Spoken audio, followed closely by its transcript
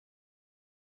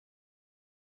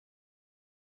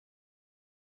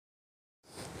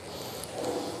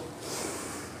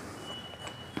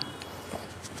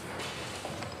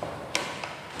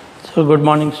So, good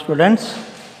morning students.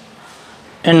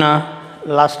 In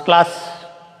last class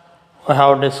we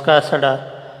have discussed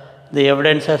the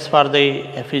evidences for the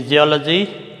physiology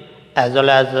as well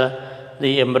as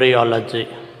the embryology.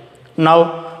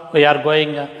 Now we are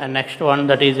going next one,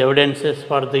 that is evidences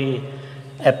for the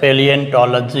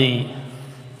paleontology.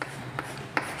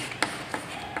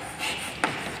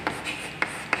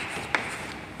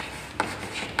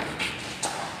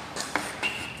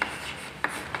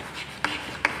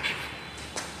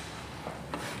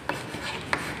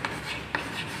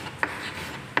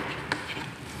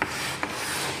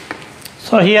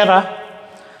 So here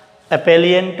a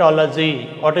paleontology.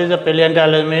 What is a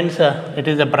paleontology? Means it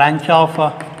is a branch of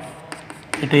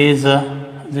the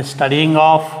studying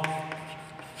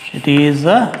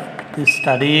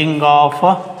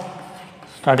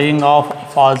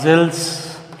of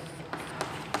fossils,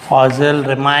 fossil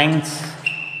remains,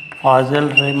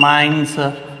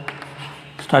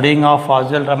 studying of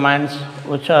fossil remains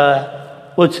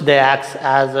which they acts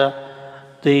as a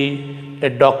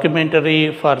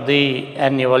documentary for the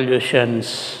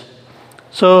evolutions.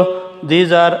 So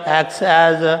these are acts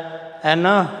as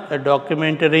a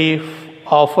documentary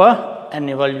of an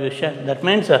evolution. That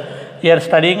means here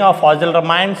studying of fossil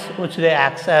remains which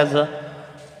acts as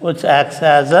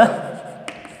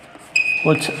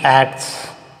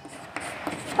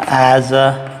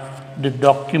the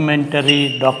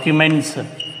documentary documents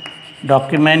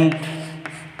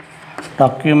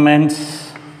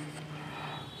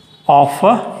of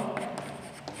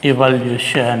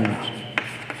evolution.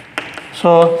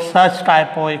 So such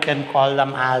type we can call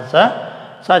them as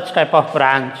such type of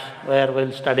branch where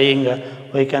we'll studying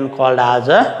we can call as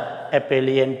a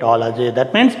paleontology.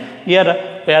 That means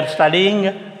here we are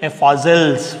studying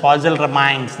fossil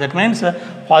remains. That means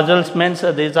fossils means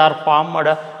these are formed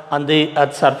on the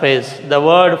earth surface. The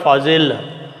word fossil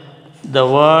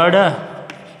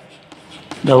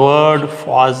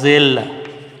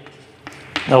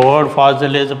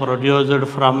is produced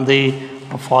from the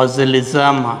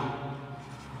fossilism.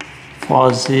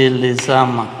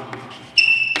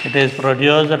 It is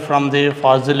produced from the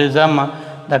fossilism.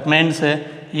 That means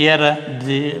here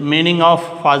the meaning of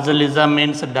fossilism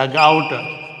means dug out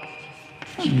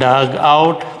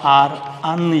or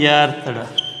unearthed.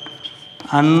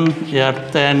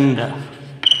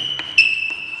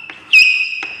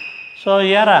 So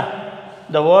here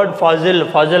the word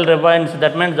fossil remains,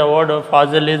 that means the word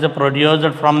fossil is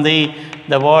produced from the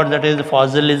word that is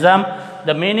fossilism.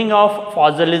 The meaning of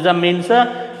fossilism means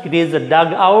it is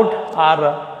dug out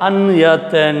or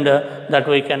unearthed, that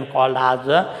we can call as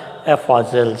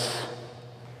fossils.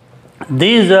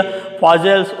 These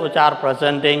fossils which are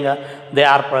presenting, they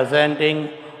are presenting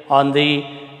on the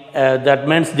that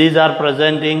means these are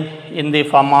presenting in the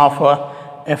form of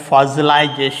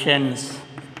fossilizations.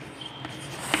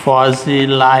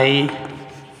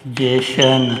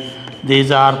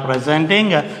 These are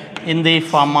presenting in the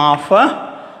form of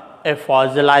a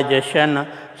fossilization.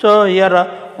 So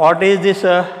here what is this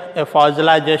a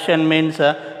fossilization means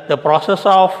the process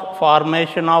of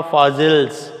formation of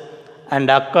fossils and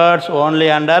occurs only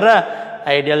under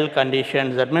ideal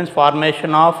conditions. That means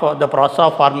formation of the process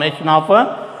of formation of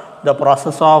fossils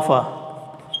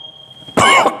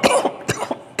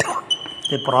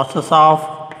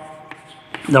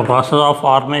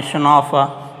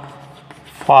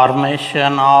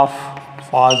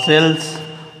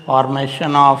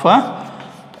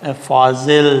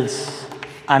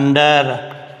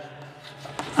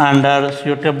under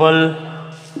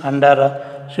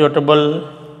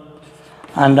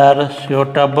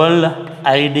suitable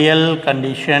ideal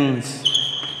conditions,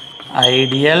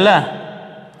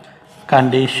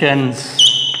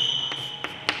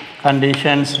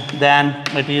 then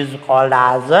it is called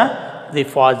as the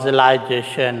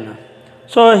fossilization.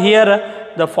 So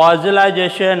here the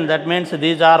fossilization, that means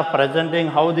these are presenting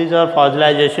how these are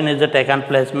fossilization is taken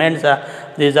place, means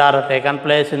these are taken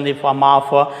place in the form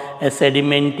of a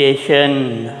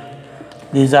sedimentation.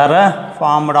 These are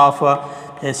formed of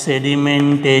a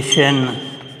sedimentation.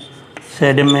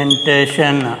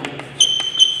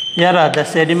 Here the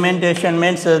sedimentation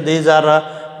means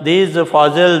these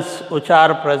fossils which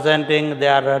are presenting, they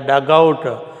are dug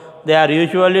out. They are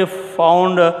usually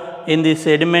found in the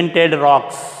sedimented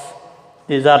rocks.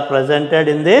 These are presented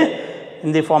in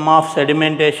the form of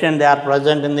sedimentation. They are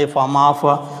present in the form of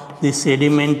the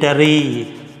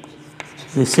sedimentary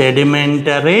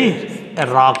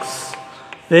rocks,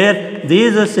 where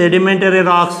these sedimentary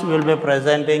rocks will be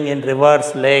presenting in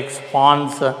rivers, lakes,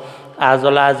 ponds, as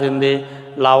well as in the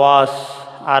lavas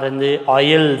or in the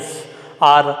oils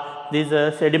or these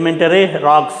sedimentary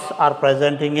rocks are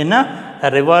presenting in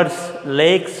rivers,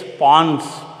 lakes, ponds,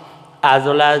 as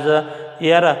well as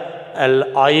here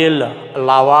oil,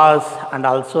 lavas, and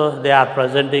also they are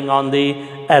presenting on the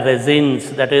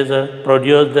resins, that is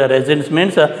produced. The resins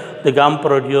means the gum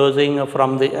producing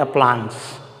from the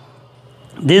plants.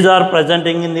 These are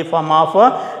presenting in the form of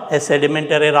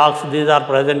sedimentary rocks. These are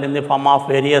present in the form of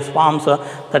various forms,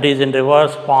 that is in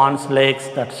rivers, ponds, lakes,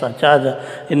 that such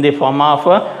as in the form of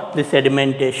the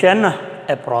sedimentation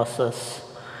process.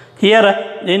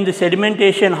 Here in the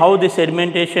sedimentation, how the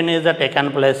sedimentation is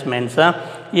taken place means,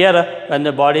 here when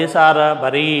the bodies are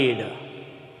buried,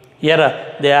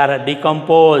 here they are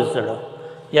decomposed,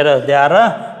 here they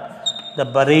are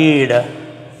buried.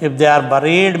 If they are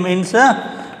buried means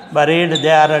buried, they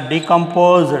are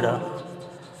decomposed.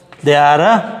 They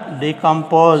are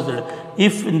decomposed.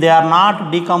 If they are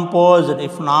not decomposed,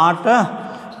 if not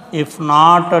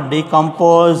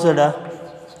decomposed or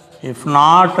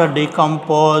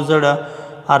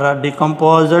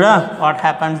decomposed, what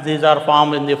happens? These are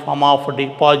formed in the form of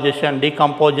decomposition,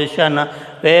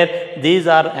 where these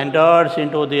are entered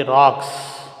into the rocks.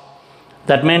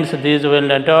 That means these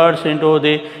will enter into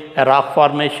the rock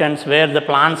formations, where the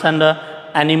plants and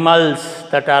animals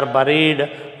that are buried,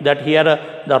 that here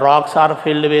the rocks are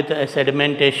filled with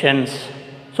sedimentations.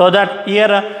 So that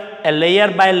here a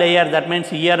layer by layer, that means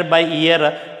year by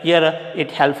year, here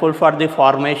it helpful for the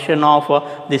formation of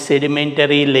the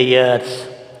sedimentary layers.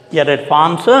 Here it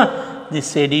forms the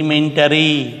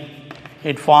sedimentary,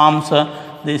 it forms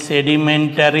the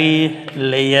sedimentary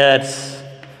layers.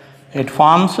 It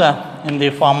forms in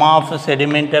the form of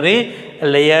sedimentary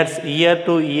layers year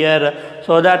to year,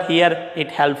 so that here it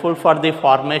helpful for the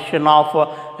formation of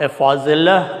a fossil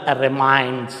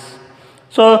remains.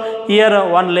 So here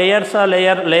one layers of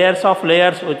layers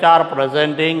which are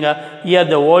presenting, here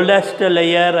the oldest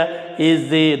layer is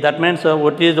that means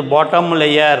what is the bottom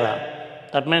layer.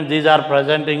 That means these are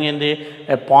presenting in the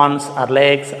ponds or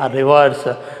lakes or rivers.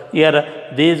 Here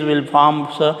these will form,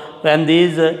 when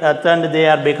these and they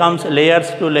are becomes layers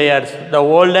to layers. The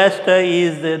oldest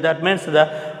is that means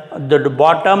the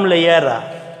bottom layer.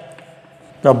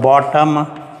 The bottom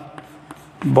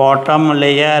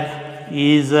layer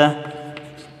is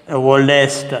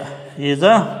oldest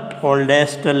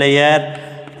layer,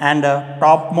 and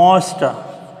top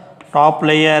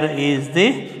layer is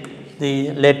the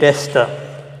latest.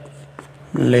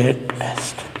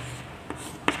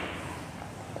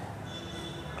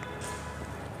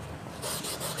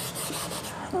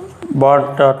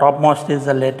 But topmost is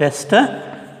the latest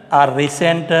or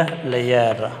recent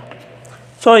layer.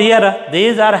 So here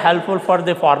these are helpful for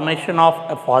the formation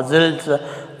of fossils,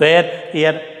 where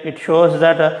here it shows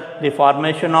that the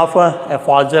formation of a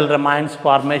fossil remains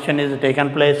formation is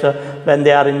taken place when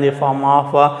they are in the form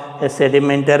of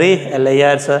sedimentary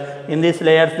layers. In these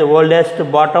layers, the oldest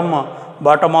bottom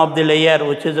of the layer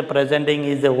which is presenting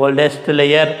is the oldest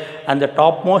layer, and the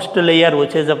topmost layer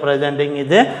which is presenting is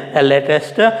the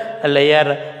latest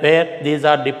layer, where these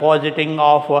are depositing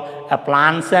of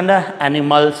plants and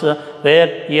animals,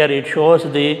 where here it shows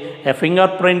the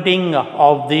fingerprinting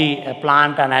of the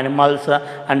plant and animals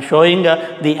and showing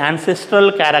the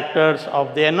ancestral characters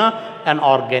of the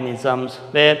organisms,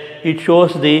 where it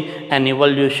shows an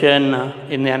evolution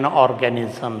in an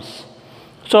organisms.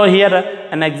 So here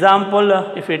an example,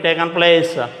 if it taken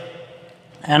place,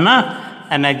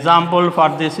 an example for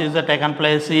this is taken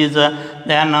place is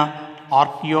then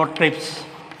Archaeopteryx.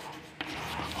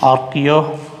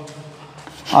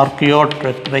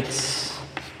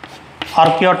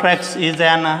 Archaeopteryx is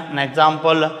an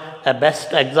example, a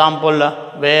best example,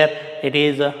 where it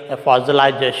is a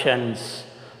fossilizations.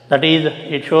 That is,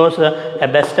 it shows a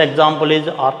best example is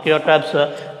Archaeopteryx,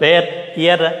 where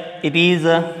here it is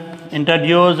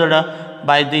introduced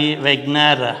by the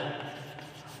Wagner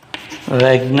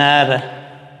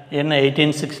in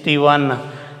 1861.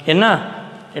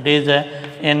 It is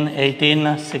in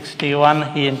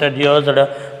 1861 he introduced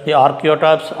the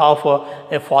Archaeopteryx of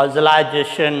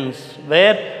fossilizations,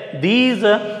 where these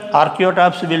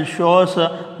Archaeopteryx will shows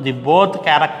the both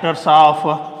characters of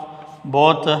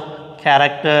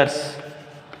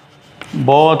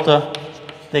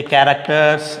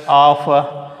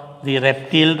the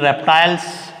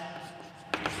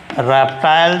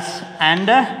reptiles and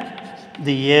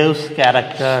the aves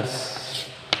characters.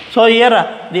 So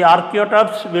here the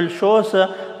Archaeopteryx will shows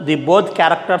the both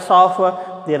characters of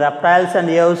the reptiles and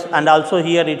aves, and also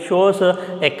here it shows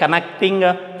a connecting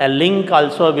a link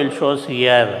also will shows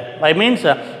here. By means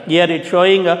here it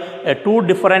showing two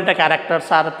different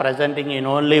characters are presenting in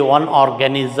only one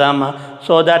organism,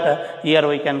 so that here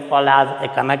we can call as a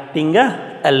connecting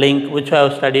a link which I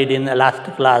have studied in the last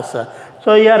class.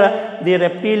 So here the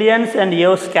reptilians and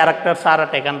Eve's characters are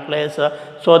taken place,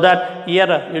 so that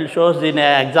here will shows in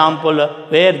an example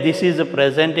where this is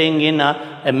presenting in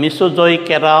a Mesozoic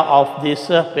era of this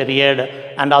period,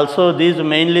 and also these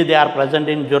mainly they are present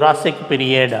in Jurassic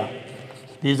period.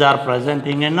 These are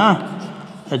presenting in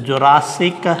a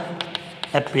Jurassic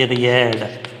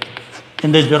period.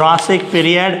 In the Jurassic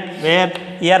period,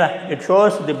 where here it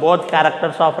shows the both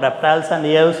characters of reptiles and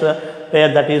Eves,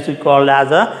 where that is called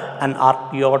as an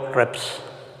archaeotrips.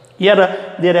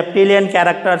 Here the reptilian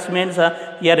characters means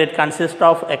here it consists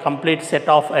of a complete set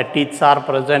of teeth are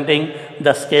presenting,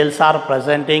 the scales are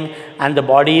presenting, and the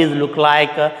bodies look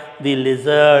like the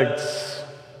lizards.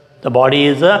 The body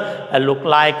is look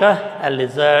like a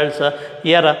lizards.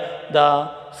 Here the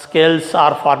scales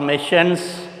are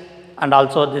formations, and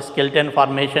also the skeleton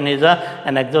formation is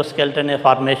an exoskeleton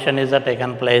formation is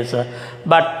taken place.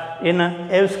 But in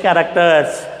Eve's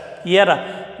characters,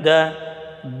 here the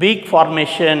big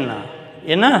formation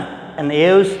in an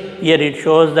Eve's, here it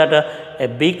shows that a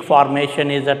big formation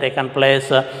is taken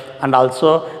place, and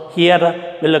also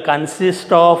here will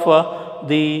consist of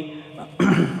the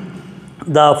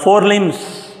the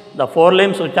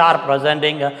forelimbs which are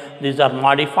presenting, these are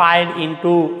modified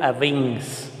into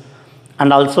wings.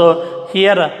 And also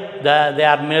here they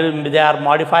are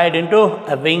modified into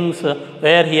wings,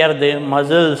 where here the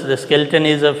muscles, the skeleton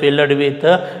is filled with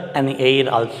an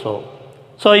air also.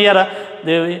 So here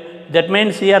that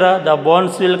means here the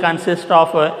bones will consist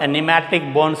of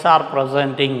pneumatic bones are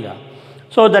presenting.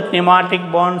 So that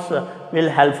pneumatic bones will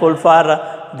helpful for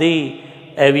the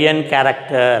avian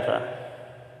character.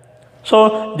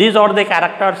 So these are the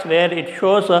characters where it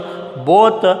shows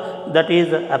both that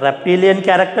is reptilian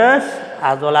characters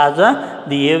as well as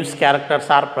the Eve's characters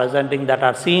are presenting, that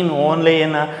are seen only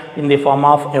in the form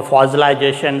of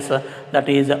fossilizations, that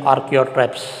is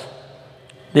archaeotrips.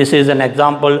 This is an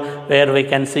example where we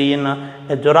can see in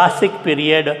a Jurassic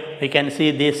period, we can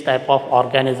see this type of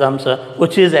organisms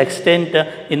which is extant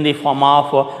in the form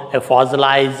of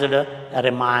fossilized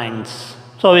remains.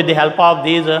 So with the help of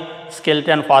these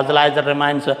skeleton fossilized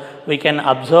remains, we can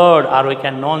observe or we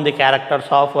can know the characters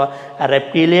of a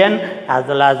reptilian as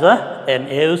well as an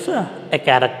Eve's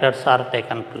characters are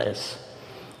taken place.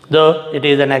 Though it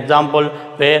is an example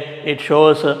where it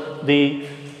shows the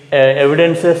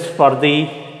evidences for the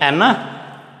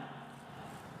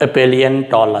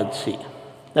paleontology,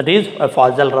 that is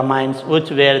fossil remains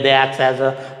which where they act as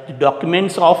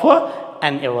documents of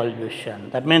an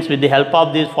evolution. That means with the help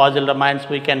of these fossil remains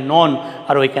we can know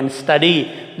or we can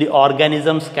study the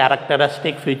organism's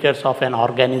characteristic features of an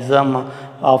organism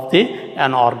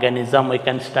we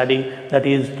can study, that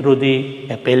is through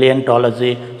the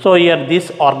paleontology. So here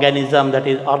this organism, that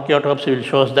is archaeotrips, will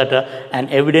shows that an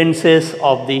evidences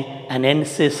of the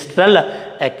ancestral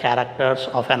characters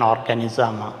of an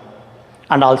organism,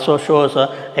 and also shows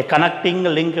a connecting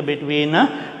link between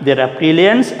the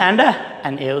reptilians and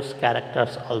an Eve's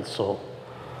characters also.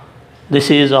 This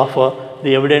is of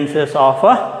the evidences of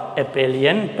a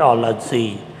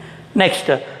paleontology. Next,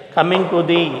 coming to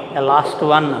the last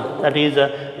one, that is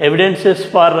evidences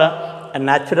for a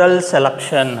natural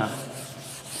selection.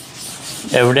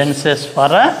 Evidences for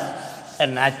a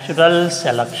natural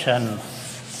selection.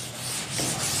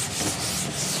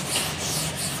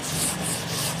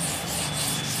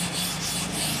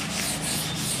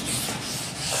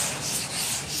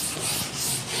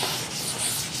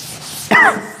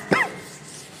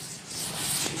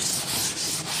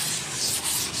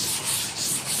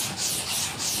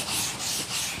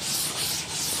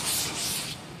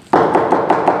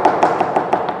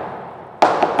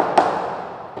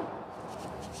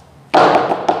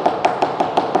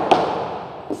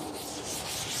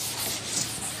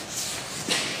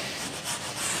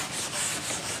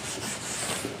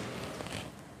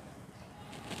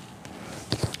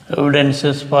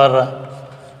 Evidences for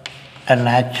a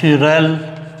natural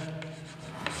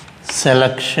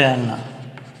selection.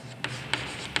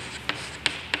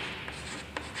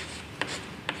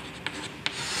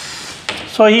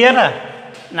 So here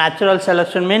natural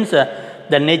selection means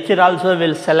the nature also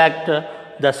will select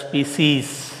the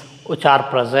species which are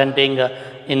presenting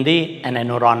in the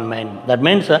environment. That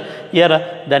means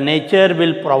here the nature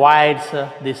will provide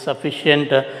the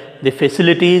sufficient the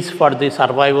facilities for the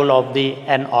survival of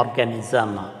an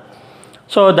organism.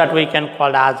 So that we can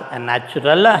call as a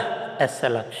natural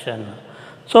selection.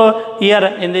 So here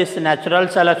in this natural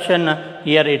selection,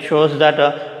 here it shows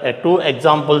that two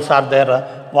examples are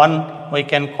there. One we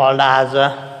can call as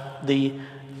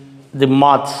the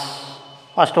moths.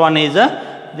 First one is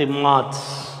the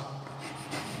moths.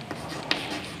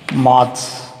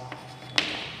 moths.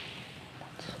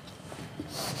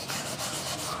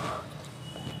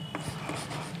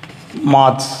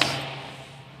 Moths.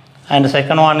 And the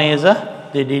second one is the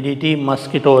DDT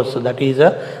mosquitoes, that is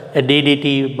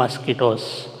DDT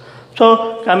mosquitoes.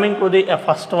 So coming to the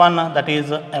first one, that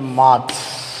is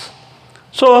moths.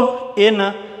 So in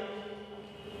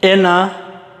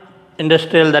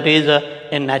industrial, that is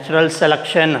in natural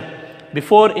selection,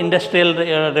 before industrial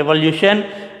revolution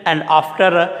and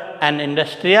after an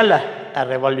industrial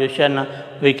revolution,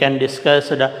 we can discuss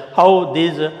how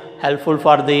these helpful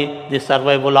for the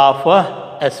survival of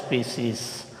a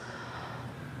species.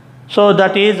 So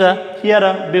that is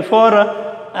here before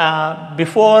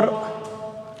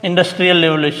industrial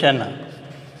revolution,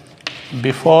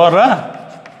 before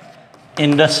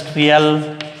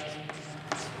industrial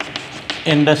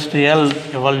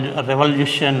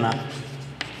revolution,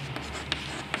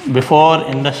 before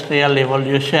industrial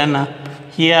revolution,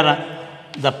 here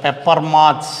the pepper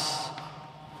moths,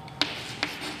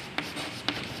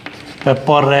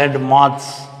 pepper red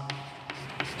moths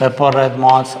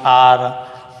are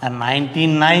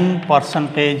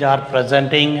 99% are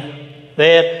presenting,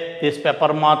 where this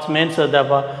pepper moths means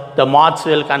the moths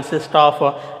will consist of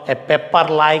a pepper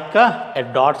like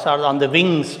dots are on the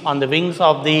wings. On the wings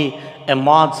of the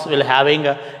moths will having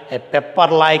a pepper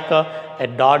like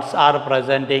dots are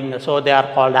presenting, so they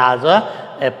are called as a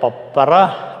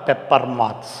pepper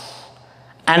moths.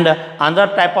 And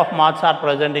another type of moths are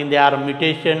presenting, they are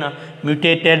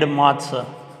mutated moths.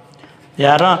 They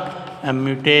are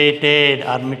mutated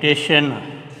or mutation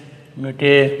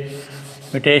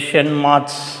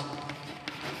moths.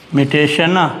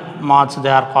 Mutation moths, they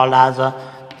are called as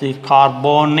the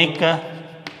carbonic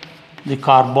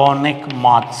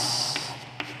moths.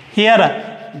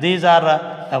 Here these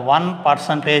are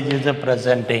 1% is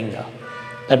presenting.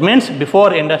 That means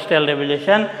before industrial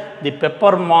revolution, the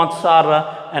pepper moths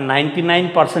are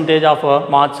 99% of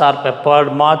moths are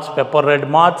peppered moths, pepper red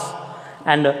moths,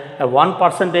 and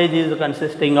 1% is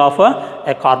consisting of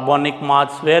a carbonic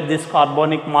moths, where these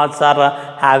carbonic moths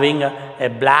are having a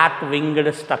black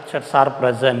winged structures are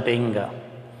presenting.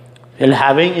 Will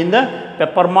having in the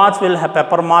pepper moths, will have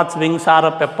pepper moths wings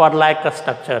are pepper like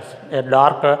structures, a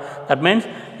dark, that means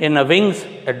in the wings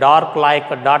a dark like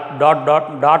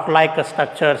dot like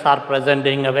structures are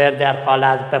presenting, where they are called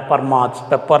as pepper moths,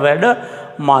 pepper red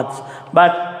moths.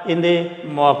 But in the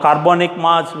carbonic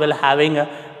moths will having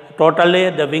totally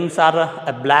the wings are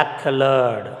a black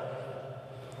colored.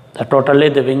 Totally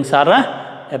the wings are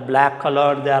a black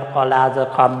colored, they are called as a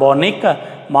carbonic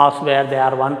moths, where they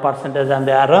are 1% and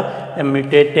they are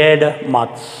mutated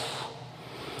moths.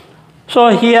 So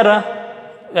here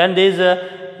when these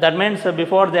that means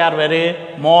before they are very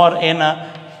more in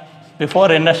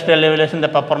before industrial revolution, the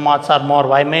pepper moths are more.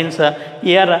 Why means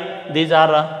here these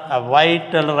are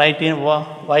white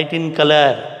in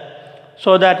color.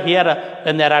 So that here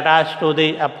when they are attached to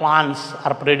the plants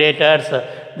or predators,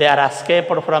 they are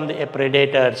escaped from the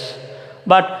predators.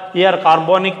 But here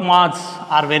carbonic moths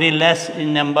are very less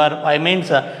in number. Why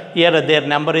means here their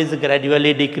number is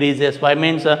gradually decreases. Why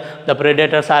means the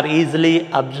predators are easily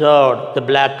observed, the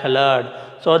black colored,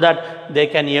 so that they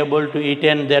can able to eat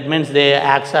in. That means they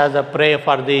act as a prey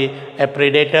for the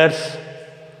predators.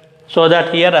 So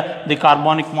that here the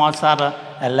carbonic moths are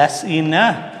less in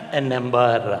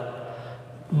number.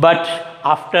 But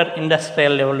after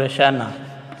industrial revolution,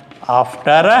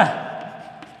 after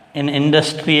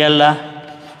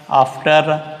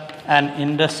an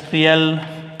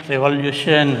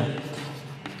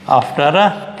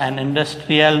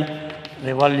industrial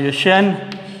revolution,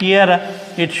 here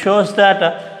it shows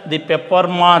that the pepper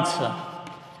moths,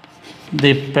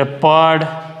 the pepper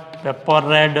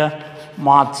red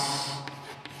moths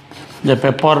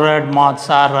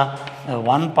are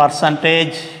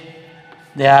 1%.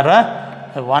 They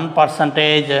are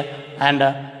 1%, and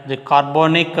the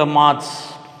carbonic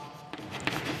moths,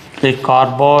 the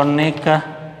carbonic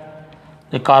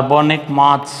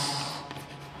moths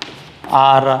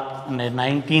are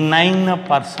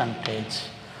 99%.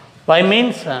 Why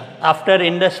means after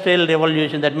industrial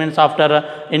revolution, that means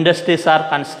after industries are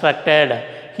constructed,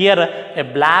 here a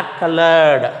black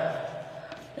colored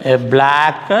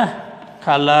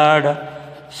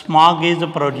smog is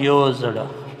produced.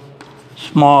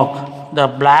 The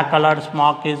black colored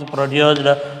smoke is produced,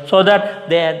 so that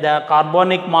the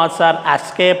carbonic moths are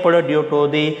escaped due to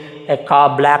the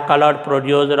black colored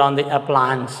produced on the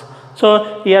plants.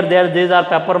 So here these are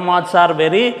pepper moths are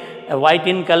very white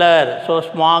in color. So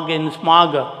smog,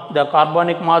 the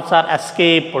carbonic moths are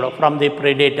escaped from the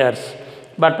predators.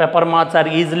 But pepper moths are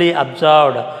easily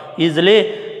observed,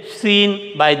 easily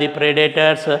seen by the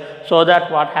predators, so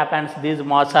that what happens, these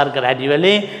moths are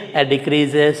gradually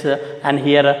decreases, and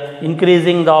here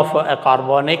increasing of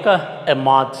carbonic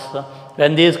moths.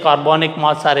 When these carbonic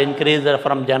moths are increased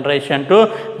from generation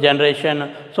to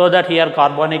generation, so that here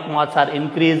carbonic moths are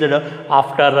increased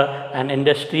after an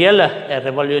industrial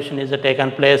revolution is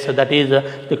taken place. That is,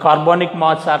 the carbonic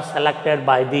moths are selected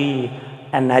by the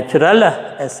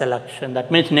natural selection. That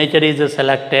means nature is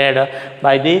selected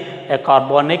by the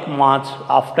carbonic moths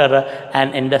after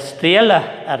an industrial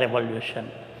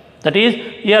revolution. That is,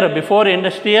 here before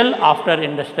industrial, after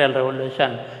industrial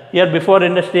revolution. Here before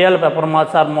industrial, pepper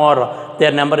moths are more,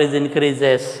 their number is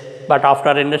increases. But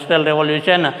after industrial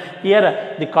revolution,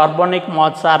 here the carbonic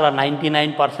moths are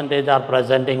 99% are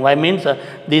presenting. Why means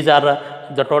these are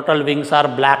the total wings are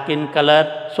black in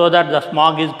color, so that the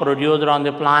smog is produced on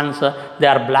the plants. They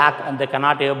are black and they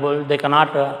cannot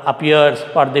appear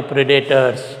for the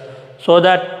predators. So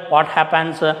that what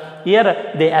happens,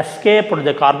 here they escaped,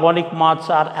 the carbonic moths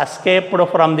are escaped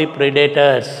from the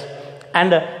predators.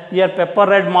 And here pepper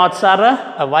red moths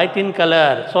are white in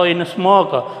color. So in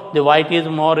smoke, the white is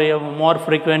more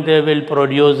frequently will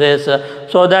produces.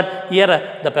 So that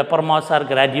here the pepper moths are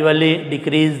gradually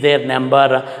decrease their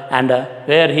number, and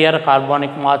where here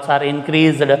carbonic moths are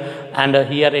increased, and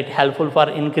here it helpful for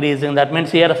increasing. That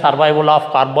means here survival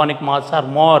of carbonic moths are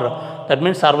more. That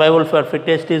means survival for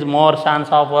fittest is more chance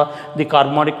of the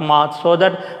carbonic moths, so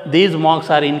that these moths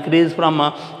are increased from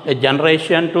a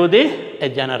generation to the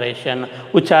generation,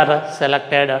 which are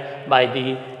selected by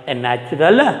the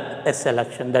natural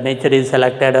selection. The nature is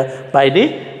selected by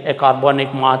the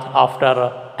carbonic moth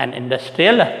after an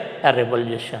industrial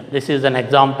revolution. This is an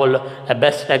example, a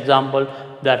best example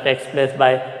that takes place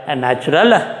by a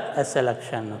natural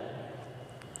selection.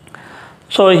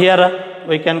 So here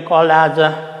we can call as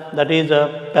that is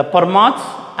pepper moths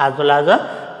as well as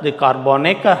the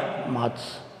carbonic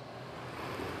moths.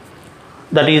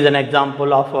 That is an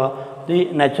example of the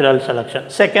natural selection.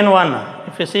 Second one,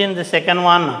 if you see in the second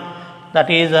one, that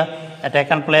is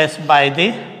taken place by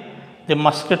the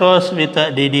mosquitoes with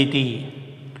DDT.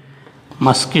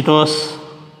 Mosquitoes,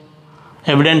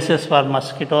 evidences for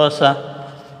mosquitoes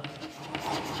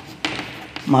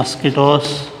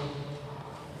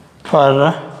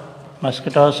for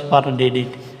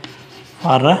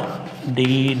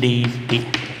DDT.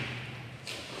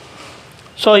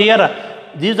 So here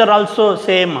these are also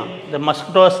same, the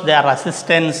mosquitoes, they are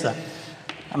resistance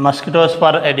mosquitoes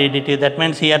for DDT. That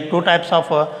means here two types of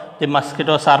the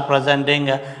mosquitoes are presenting,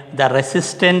 the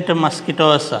resistant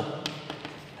mosquitoes,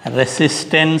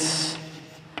 resistance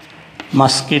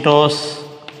mosquitoes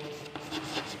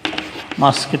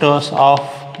of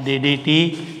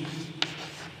DDT.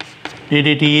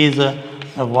 DDT is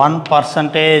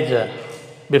 1%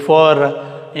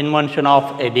 before invention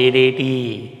of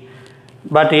DDT.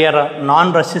 But here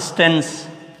non-resistance,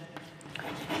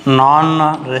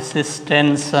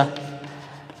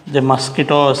 the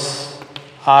mosquitoes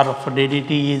are for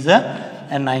DDT is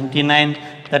a 99,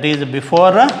 that is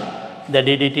before the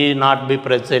DDT not be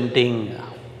presenting.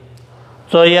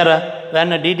 So here when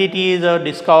DDT is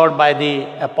discovered by the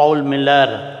Paul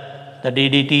Miller, the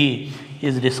DDT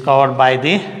is discovered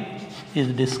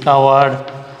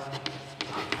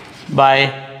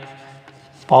by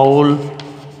Paul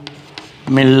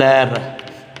Miller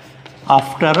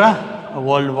after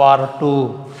World War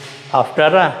II.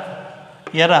 After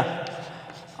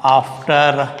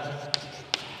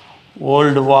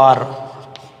World War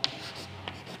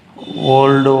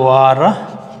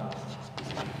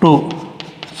II.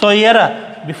 So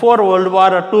here before World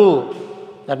War II,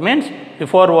 that means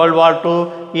before World War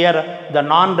II, here the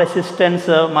non-resistance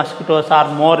mosquitoes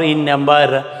are more in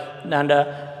number, and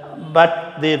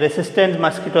but the resistant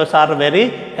mosquitoes are very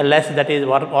less, that is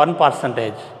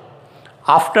 1%.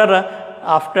 After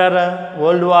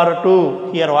World War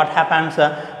II, here what happens,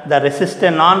 the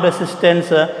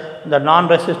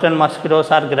non-resistant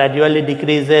mosquitoes are gradually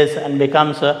decreases and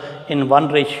becomes in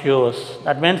 1 ratios.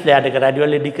 That means they are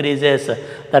gradually decreases.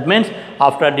 That means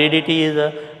after DDT is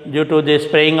due to the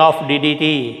spraying of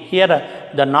DDT, here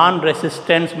the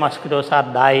non-resistant mosquitoes are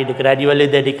died, gradually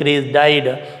they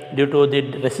died due to the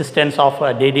resistance of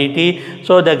DDT.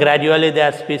 So gradually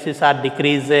their species are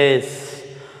decreases.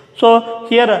 So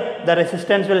here the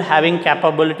resistance will having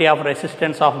capability of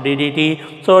resistance of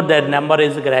DDT, so their number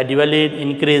is gradually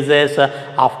increases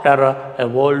after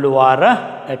World War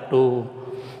II.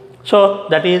 So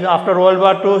that is after World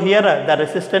War II, here the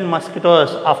resistant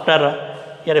mosquitoes after,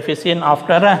 here if you see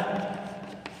after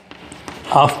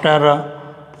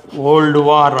World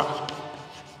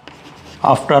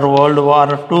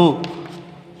War II,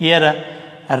 here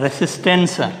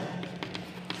resistance,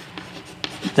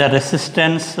 the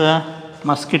resistance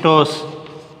mosquitoes,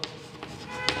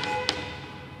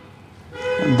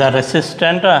 the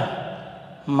resistant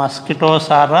mosquitoes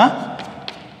are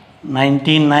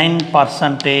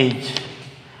 99%,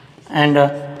 and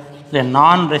the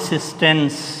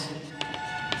non-resistance,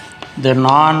 the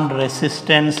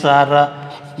non-resistance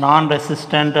are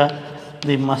non-resistant,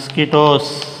 the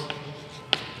mosquitoes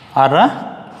are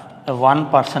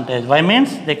 1%. Why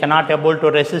means they cannot able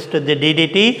to resist the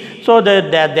DDT, so they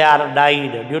are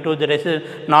died due to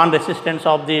the non-resistance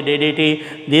of the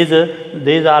DDT.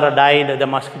 These are died. The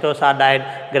mosquitoes are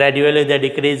died. Gradually they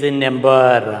decrease in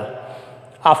number.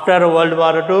 After World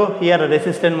War II, here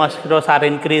resistant mosquitoes are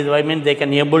increased. Why means they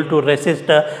can able to resist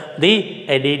the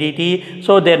DDT,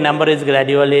 so their number is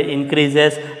gradually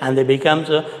increases, and they becomes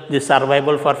the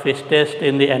survival for fish test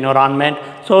in the environment.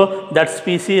 So that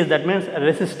species, that means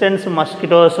resistance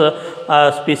mosquitoes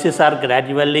species are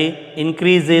gradually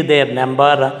increasing their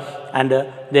number, and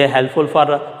they are helpful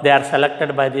for, they are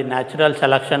selected by the natural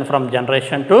selection from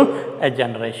generation to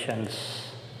generations.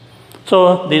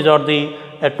 So these are the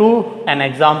two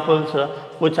examples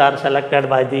which are selected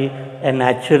by the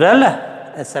natural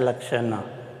selection.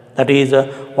 That is,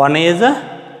 one is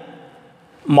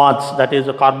moths, that is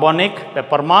carbonic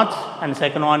pepper moths, and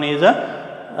second one is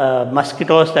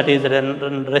mosquitoes, that is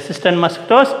resistant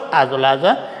mosquitoes as well as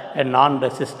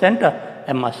non-resistant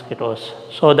mosquitoes.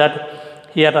 So that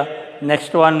here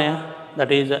next one,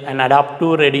 that is an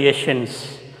adaptive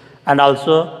radiations, and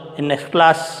also in next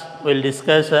class we will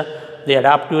discuss the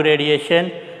adaptive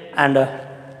radiation and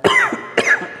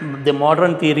the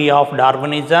modern theory of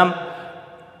Darwinism,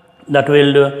 that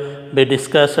will be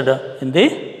discussed in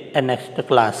the next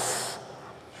class.